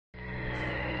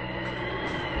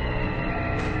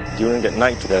During that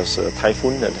night, there's a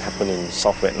typhoon that happened in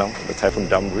South Vietnam, the Typhoon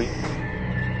Damrey.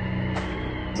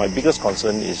 My biggest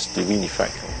concern is the wind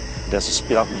effect. There's a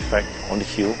speed-up effect on the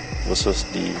hill versus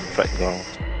the flat ground.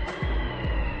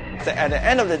 At the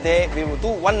end of the day, we will do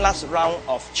one last round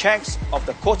of checks of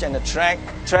the coach and the track,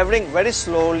 traveling very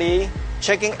slowly,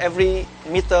 checking every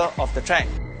meter of the track.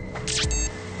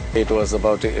 It was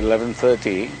about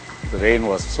 11:30. The rain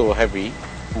was so heavy.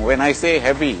 When I say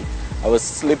heavy, I was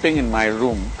sleeping in my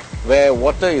room where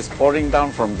water is pouring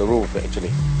down from the roof actually.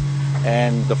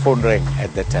 And the phone rang at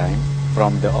that time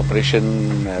from the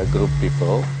operation group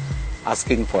people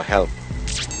asking for help.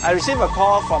 I received a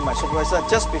call from my supervisor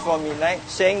just before midnight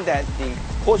saying that the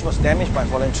coach was damaged by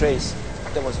fallen trees.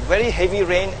 There was very heavy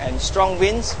rain and strong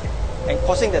winds and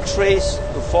causing the trees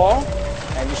to fall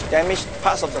and which damaged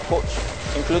parts of the coach,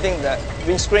 including the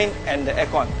windscreen and the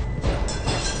aircon.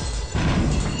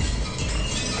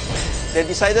 They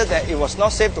decided that it was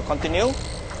not safe to continue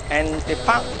and they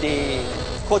parked the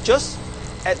coaches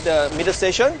at the middle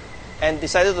station and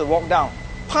decided to walk down.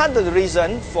 Part of the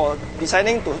reason for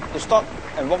deciding to stop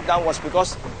and walk down was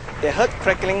because they heard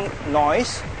crackling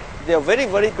noise. They were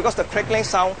very worried because the crackling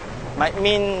sound might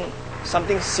mean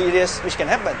something serious which can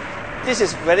happen. This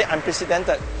is very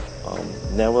unprecedented.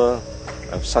 Never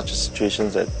have such a situation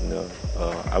that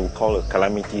I would call a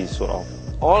calamity sort of.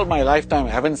 All my lifetime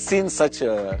I haven't seen such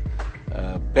a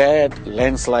bad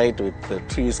landslide with the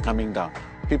trees coming down.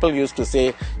 People used to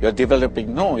say, you're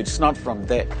developing. No, it's not from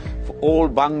there. For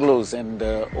old bungalows and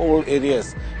old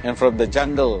areas and from the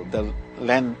jungle, the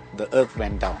earth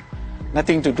went down.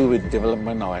 Nothing to do with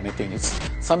development or anything. It's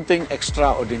something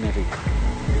extraordinary.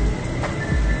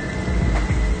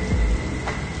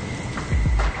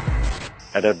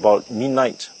 At about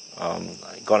midnight,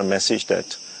 I got a message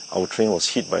that our train was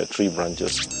hit by tree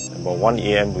branches. About 1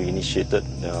 a.m. we initiated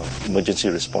the emergency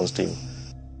response team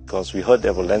because we heard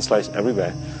there were landslides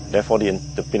everywhere. Therefore,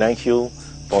 the Penang Hill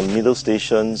from middle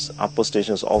stations, upper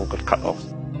stations all got cut off.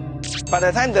 By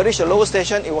the time they reached the lower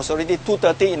station, it was already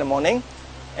 2:30 in the morning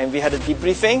and we had a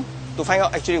debriefing to find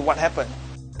out actually what happened.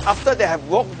 After they have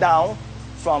walked down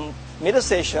from middle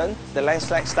station, the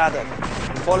landslide started.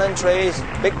 Fallen trees,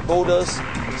 big boulders,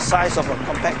 size of a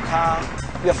compact car.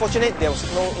 We are fortunate there was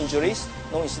no injuries,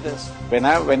 no incidents. When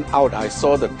I went out, I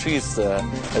saw the trees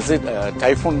as if a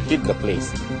typhoon hit the place.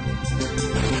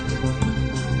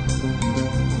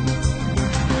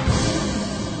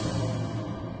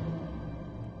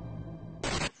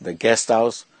 The guest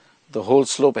house, the whole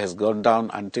slope has gone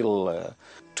down until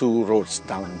 2 roads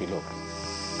down below.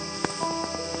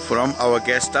 From our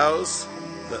guest house,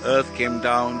 the earth came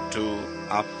down to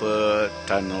upper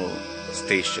tunnel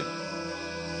station.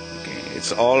 Okay,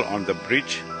 it's all on the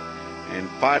bridge and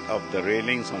part of the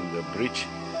railings on the bridge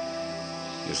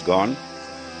is gone.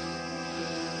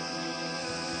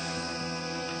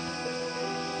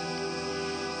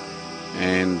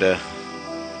 And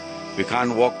we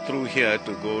can't walk through here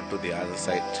to go to the other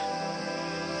side.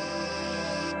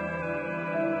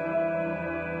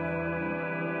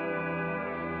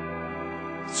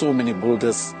 So many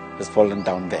boulders has fallen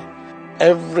down there.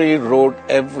 Every road,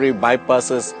 every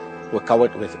bypasses were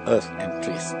covered with earth and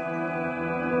trees.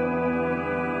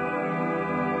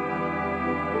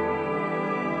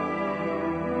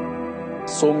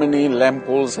 So many lamp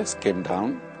poles has came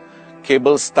down,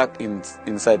 cables stuck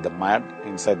inside the mud,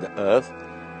 inside the earth,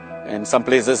 and some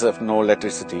places have no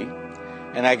electricity.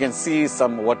 And I can see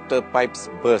some water pipes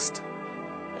burst,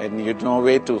 and you know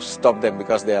way to stop them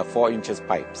because they are 4-inch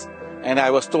pipes. And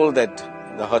I was told that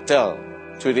the hotel,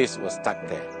 tourists were stuck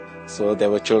there. So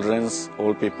there were children,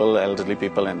 old people, elderly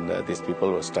people, and these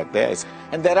people were stuck there.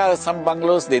 And there are some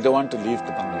bungalows, they don't want to leave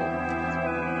the bungalow.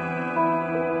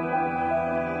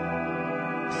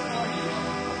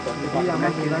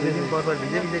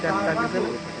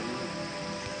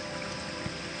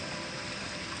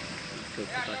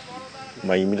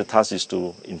 My immediate task is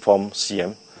to inform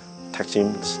CM, text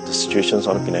him the situations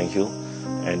on the Penang Hill,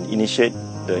 and initiate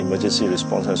the emergency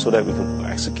response so that we can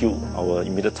execute our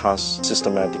immediate tasks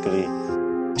systematically.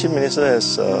 Chief Minister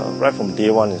has, right from day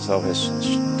one itself, has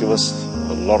given us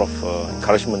a lot of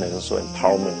encouragement and also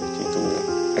empowerment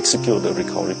to execute the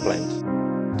recovery plans.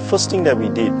 The first thing that we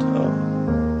did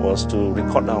was to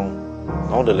record down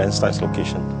all the landslides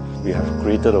location. We have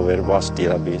created a very vast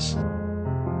database.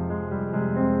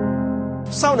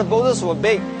 Some of the boulders were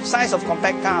big, size of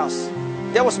compact cars.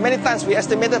 There was many tons, we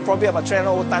estimated probably about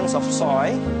 300 tons of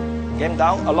soil came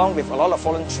down along with a lot of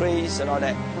fallen trees and all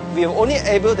that. We were only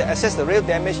able to assess the real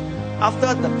damage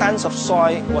after the tons of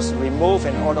soil was removed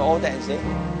and all that. See?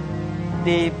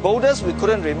 The boulders we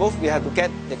couldn't remove, we had to get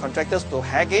the contractors to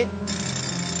hack it.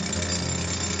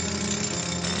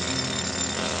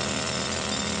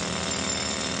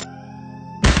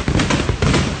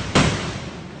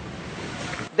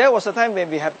 That was the time when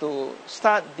we have to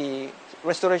start the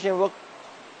restoration work,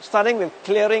 starting with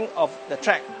clearing of the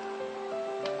track.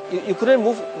 You couldn't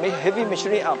move heavy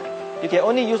machinery up. You can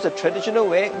only use the traditional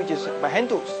way, which is by hand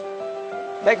tools.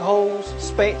 Backhoes,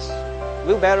 spades,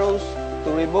 wheelbarrows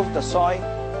to remove the soil,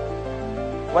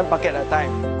 one bucket at a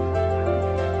time.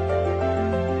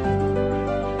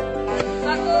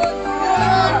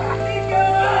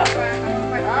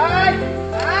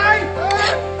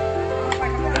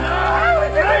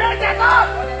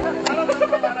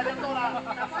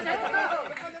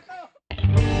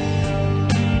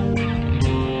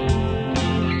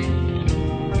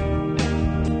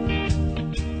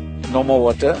 No more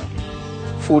water,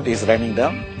 food is running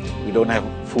down, we don't have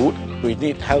food, we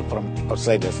need help from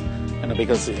outsiders,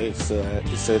 because it's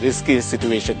a risky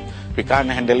situation. We can't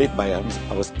handle it by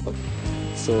ourselves.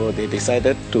 So they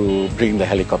decided to bring the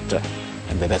helicopter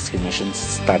and the rescue mission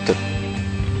started.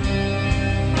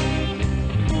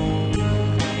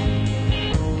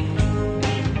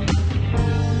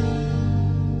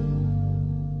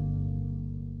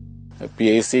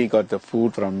 PAC got the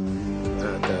food from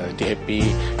the DAP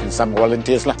and some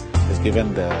volunteers has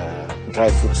given the dry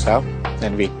food stuff,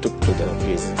 and we took to the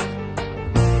places.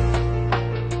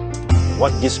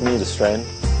 What gives me the strength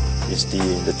is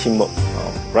the teamwork.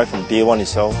 Right from day one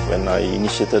itself, when I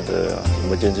initiated the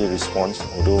emergency response,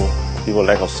 although people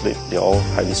lack of sleep, they're all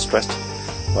highly stressed,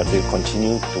 but they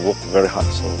continue to work very hard.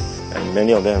 And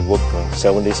many of them work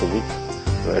 7 days a week,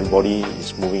 so everybody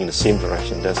is moving in the same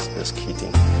direction. That's the key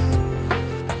thing.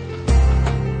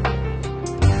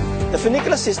 The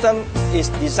funicular system is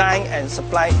designed and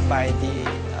supplied by the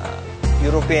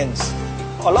Europeans.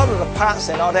 A lot of the parts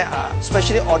and all that are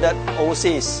specially ordered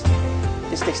overseas.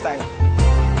 This takes time.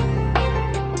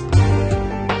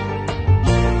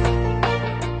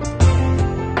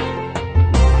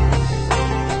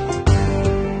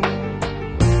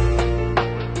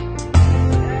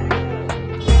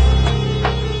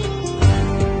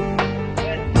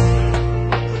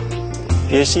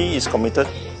 PAC is committed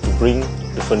to bring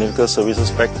the funicular services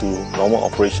back to normal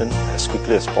operation as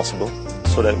quickly as possible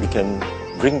so that we can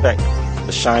bring back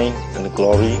the shine and the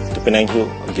glory to Penang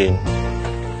Hill again.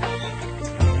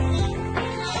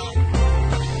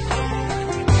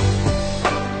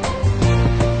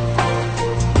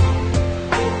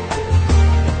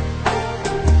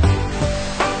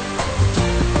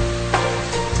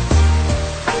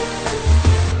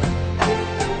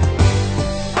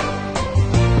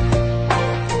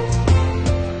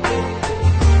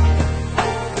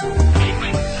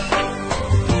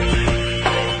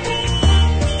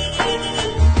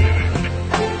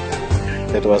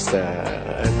 That was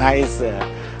a nice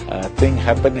thing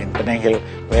happened in Penang Hill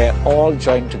where all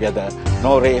joined together.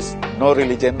 No race, no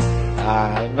religion,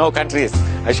 no countries.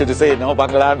 I should say no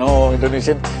Bangla, no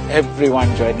Indonesian.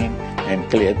 Everyone joined in and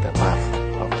cleared the path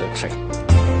of the track.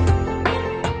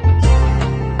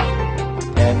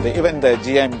 And even the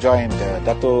GM joined,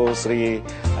 Dato Sri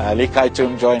Lee Kai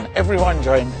Chung joined. Everyone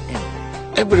joined in.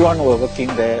 Everyone were working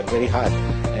there very hard,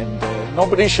 and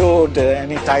nobody showed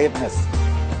any tiredness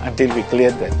until we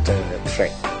cleared that track.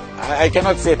 I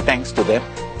cannot say thanks to them.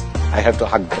 I have to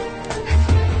hug them.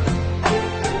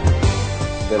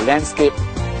 The landscape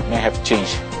may have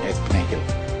changed at Penang Hill,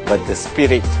 but the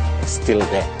spirit is still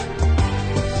there.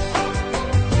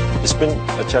 It's been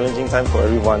a challenging time for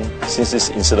everyone since this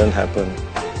incident happened.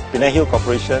 Penang Hill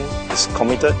Corporation is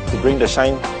committed to bring the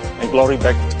shine and glory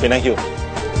back to Penang Hill.